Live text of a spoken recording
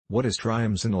What is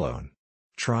triamcinolone?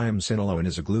 Triamcinolone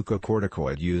is a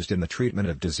glucocorticoid used in the treatment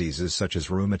of diseases such as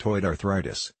rheumatoid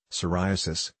arthritis,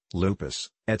 psoriasis, lupus,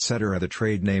 etc. The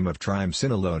trade name of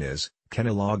triamcinolone is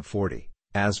KENALOG 40,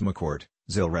 Asmacort,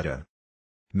 Zilretta.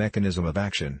 Mechanism of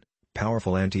action: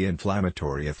 powerful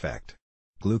anti-inflammatory effect.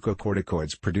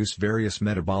 Glucocorticoids produce various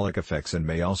metabolic effects and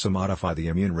may also modify the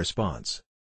immune response.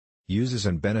 Uses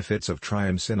and benefits of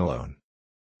triamcinolone: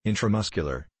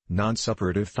 intramuscular,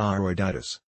 non-suppurative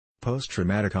thyroiditis,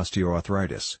 post-traumatic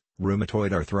osteoarthritis,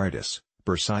 rheumatoid arthritis,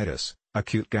 bursitis,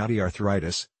 acute gouty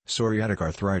arthritis, psoriatic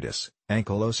arthritis,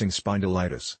 ankylosing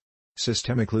spondylitis,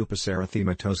 systemic lupus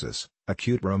erythematosus,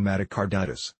 acute rheumatic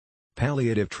carditis.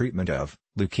 Palliative treatment of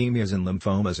leukemias and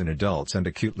lymphomas in adults and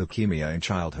acute leukemia in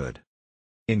childhood.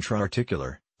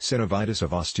 Intra-articular, synovitis of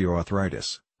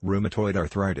osteoarthritis, rheumatoid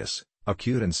arthritis,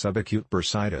 acute and subacute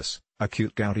bursitis,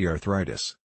 acute gouty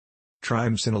arthritis.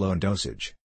 Triamcinolone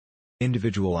dosage.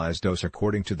 Individualized dose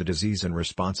according to the disease and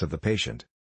response of the patient.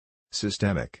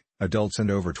 Systemic, adults and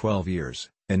over 12 years,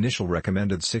 initial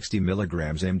recommended 60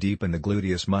 mg aim deep in the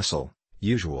gluteus muscle,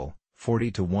 usual, 40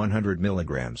 to 100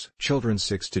 mg. Children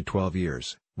 6 to 12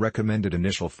 years, recommended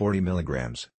initial 40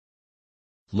 mg.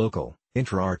 Local,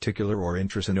 intra-articular or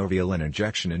intrasynovial and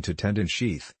injection into tendon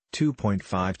sheath,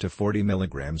 2.5 to 40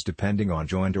 mg depending on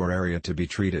joint or area to be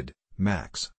treated,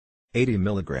 max. 80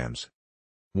 mg.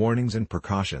 Warnings and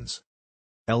precautions.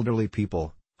 Elderly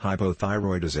people,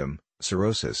 hypothyroidism,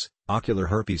 cirrhosis, ocular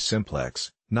herpes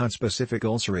simplex, nonspecific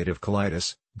ulcerative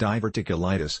colitis,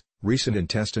 diverticulitis, recent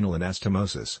intestinal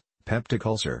anastomosis, peptic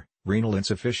ulcer, renal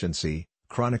insufficiency,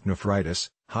 chronic nephritis,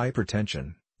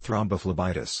 hypertension,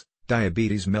 thrombophlebitis,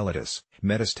 diabetes mellitus,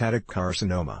 metastatic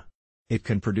carcinoma. It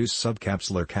can produce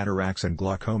subcapsular cataracts and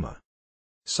glaucoma.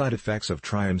 Side effects of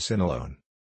triamcinolone: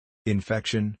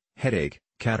 infection, headache,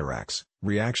 cataracts,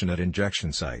 reaction at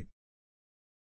injection site.